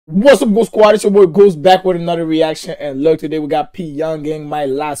What's up, Go Squad? It's your boy Goes back with another reaction. And look, today we got YUNGIN, My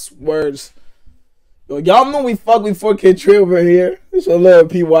Last Words. Yo, y'all know we fuck with 4K Trey over here. It's a little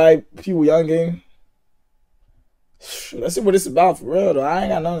YUNGIN. Let's see what it's about for real though. I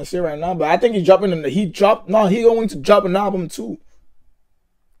ain't got nothing to say right now, but I think he's dropping he going to drop an album too.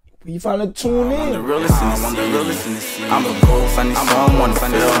 You finna tune in. I'm the realest in the scene. I'm a ghost, I need someone to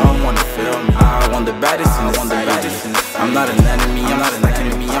feel me. I want the baddest in the scene. I'm not an enemy, I'm just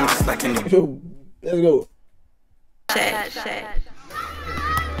like an enemy. Yo, let's go.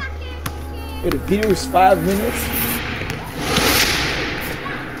 Yo, the video is 5 minutes.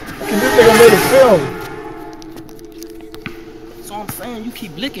 Can this nigga made a film? So I'm saying, you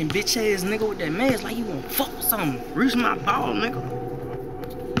keep licking bitch ass nigga with that mask like you wanna fuck with something. Reach my ball, nigga.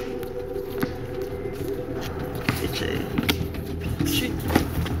 Shit.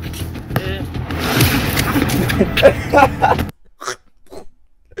 Yeah.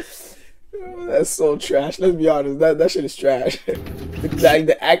 That's so trash. Let's be honest. That shit is trash.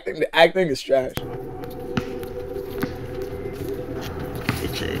 the acting is trash.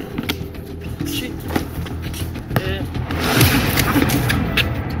 Shit. Yeah.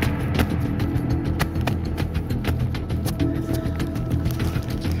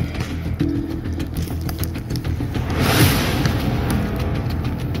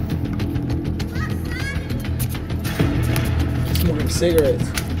 Smoking cigarettes.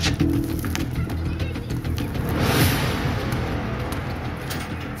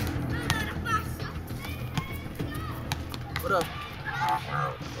 What up?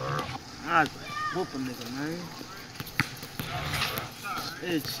 I whoop a nigga, man.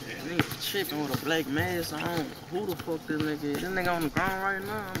 Bitch, nigga tripping with a black mask on. Who the fuck this nigga is? This nigga on the ground right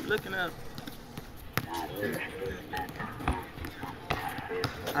now. I'm looking at him.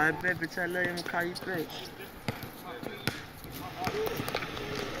 I bet bitch I let him call you back.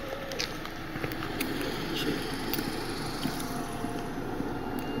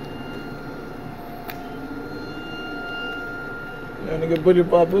 Yeah, nigga,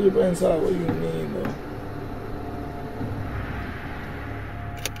 bullet inside. What do you mean, though?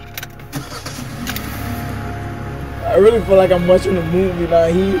 I really feel like I'm watching a movie now.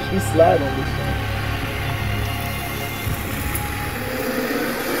 He slide on this thing.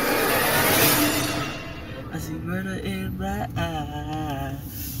 I see murder in my eye.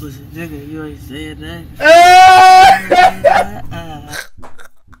 Pussy nigga, you ain't said that.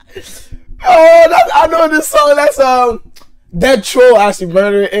 Oh, I know this song. That's that troll. I see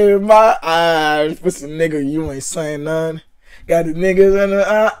murder in my eyes. Pussy nigga, you ain't saying none. Got the niggas in the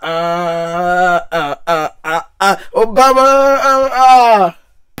Obama.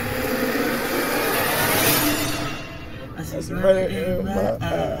 I see murder in my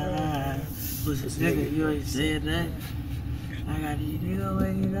eye. Pussy nigga, you ain't said that. I got these niggas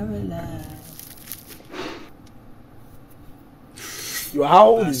waiting up alive. Yo, how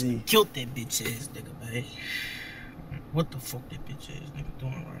old is he? Killed that bitch ass nigga, man. What the fuck that bitch ass nigga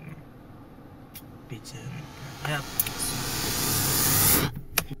doing right now? Bitch ass nigga.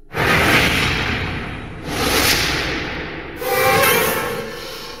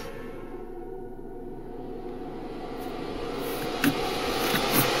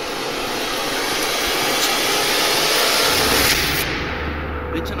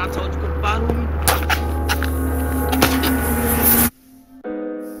 Bitch, and I told you couldn't follow me.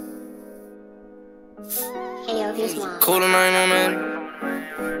 Cool tonight, no man.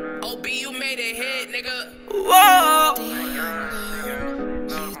 OB, you made it hit, nigga. Whoa.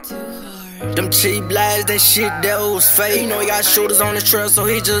 Them cheap lies, that shit that was fake. You know he got shooters on the trail, so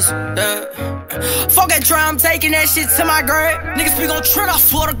he just fuck that try, I'm taking that shit to my grave. Niggas be gon' trip, I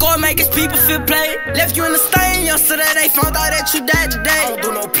swear to God, make his people feel played. Left you in the stain yesterday, they found out that you died today. I don't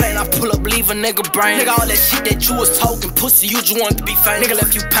do no plan, I pull up, leave a nigga brain. Nigga, all that shit that you was talking, pussy, you just wanted to be famous. Nigga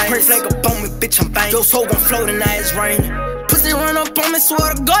left you pain, Prince leg up on me, bitch, I'm bang. Your soul gon' float and now it's raining. Pussy run up on me,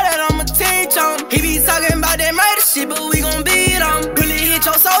 swear to God that I'ma teach him. He be talking about that murder shit, but we gon' beat him. Bullet hit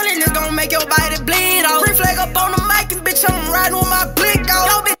your soul and it's gon' make your body bleed out. Free flag up on the mic and bitch, I'm riding with my blick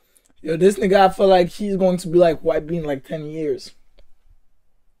out. Yo, this nigga, I feel like he's going to be like white being like 10 years.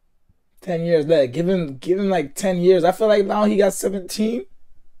 10 years, like give him like 10 years. I feel like now he got 17.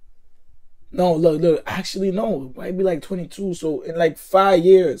 No, look, actually no, might be like 22. So in like 5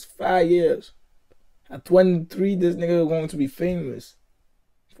 years, at 23, this nigga is going to be famous.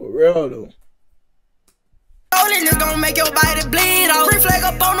 For real though. It's gonna make your body bleed out. Free flag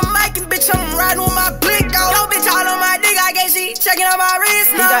up on the mic and bitch, I'm riding with my blick out. Yo, bitch, all on my dick, I guess she checking out my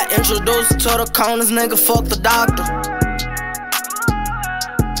wrist now. He got introduced to the corners, nigga, fuck the doctor.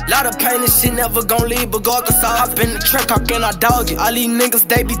 Lot of pain and shit never gon' leave, but God can solve. Hop in the truck, how can I dog it? All these niggas,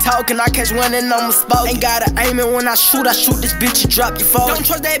 they be talking, I catch one and I'ma spoke. Ain't gotta aim it when I shoot this bitch, you drop your phone. Don't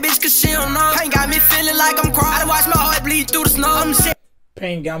trust that bitch cause she don't know. Pain got me feeling like I'm crying. I done watch my heart bleed through the snow.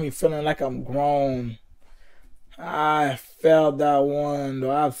 Pain got me feeling like I'm grown. I felt that one though.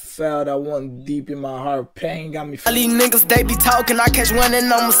 I felt that one deep in my heart. Pain got me feeling. All these niggas, they be talking, I catch one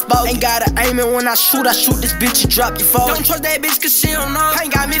and I'ma spoke. Ain't gotta aim it when I shoot this bitch, you drop your phone. Don't trust that bitch cause she don't know. Pain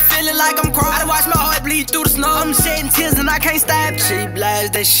got me feeling like I'm crying. I done watch my heart bleed through the snow. I'm shedding tears and I can't stop. She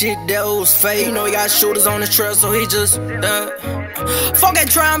blast that shit, that was fake. You know he got shooters on the trail, so he just fuck that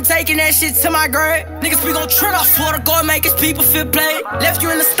try, I'm taking that shit to my grave. Niggas be gon' trend off for the go make his people feel played. Left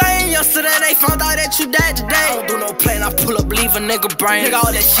you in the stain yesterday, they found out that you died today. I don't do no plan, I pull up, leave a nigga brain. Nigga,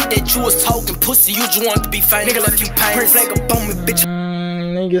 all that shit that you was talking, pussy, you just want to be famous. Nigga left you pain, Prince like a bum with bitch.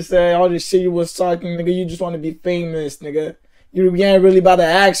 Nigga said all this shit you was talking, nigga, you just want to be famous, nigga. You ain't really about the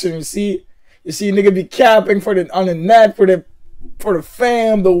action, you see? You see, nigga be capping for on the net for the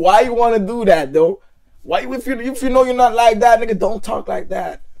fam, though. Why you want to do that, though? Why, if you know you're not like that, nigga, don't talk like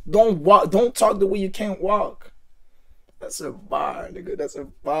that. Don't talk the way you can't walk. That's a bar, nigga. That's a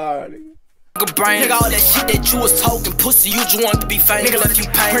bar, nigga. Nigga, all that shit that you was talking, pussy, you just want to be famous. Nigga left you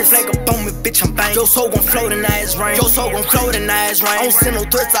pain, Prince like a bum with bitch, I'm bang. Your soul gon' float in the ass rain. Your soul gon' float in the ass rain. I don't send no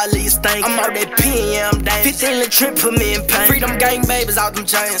threats, I leave you stank. I'm out that pen, yeah, I'm dang. 15 the trip put me in pain. Freedom gang babies out them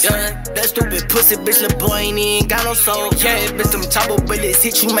chains. Yeah, that stupid pussy bitch, little boy ain't even got no soul. Yeah, bitch, them chopper bullets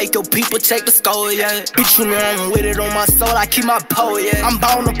hit you, make your people check the score, yeah. Bitch, you know I'm with it on my soul, I keep my pole, yeah. I'm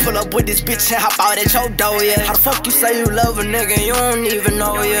bound to pull up with this bitch and hop out at your door, yeah. How the fuck you say you love a nigga, you don't even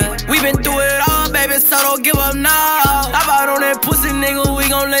know, yeah. We been through it all, baby, so don't give up now. I bought on that pussy, nigga, we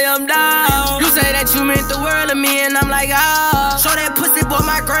gon' lay him down. You say that you meant the world to me, and I'm like, ah. Show that pussy boy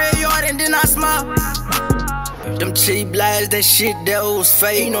my graveyard, and then I smile. Them cheap lies, that shit, that was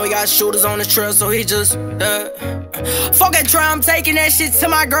fake. You know he got shooters on the trail, so he just fuck that try, I'm taking that shit to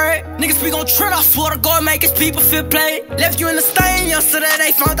my grave. Niggas be gon' trend off for the go make his people feel played. Left you in the stain yesterday,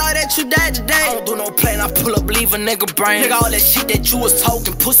 they found out that you died today. I don't do no plan, I pull up, leave a nigga brain. Nigga, all that shit that you was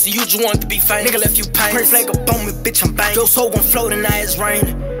talking, pussy, you just want to be famous. Nigga left you pain, Prince like a bum with bitch, I'm bang. Your soul gon' float in the ass rain.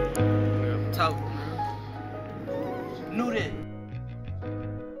 Talk. Knew that.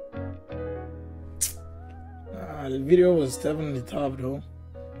 The video was definitely tough though,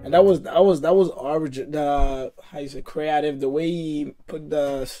 and that was origin. How you say creative? The way he put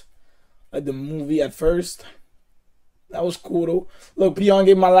the movie at first, that was cool though. Look, P-On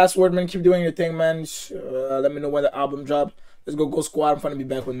gave my last word, man. Keep doing your thing, man. Let me know when the album drop. Let's go squad. I'm gonna be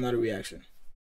back with another reaction.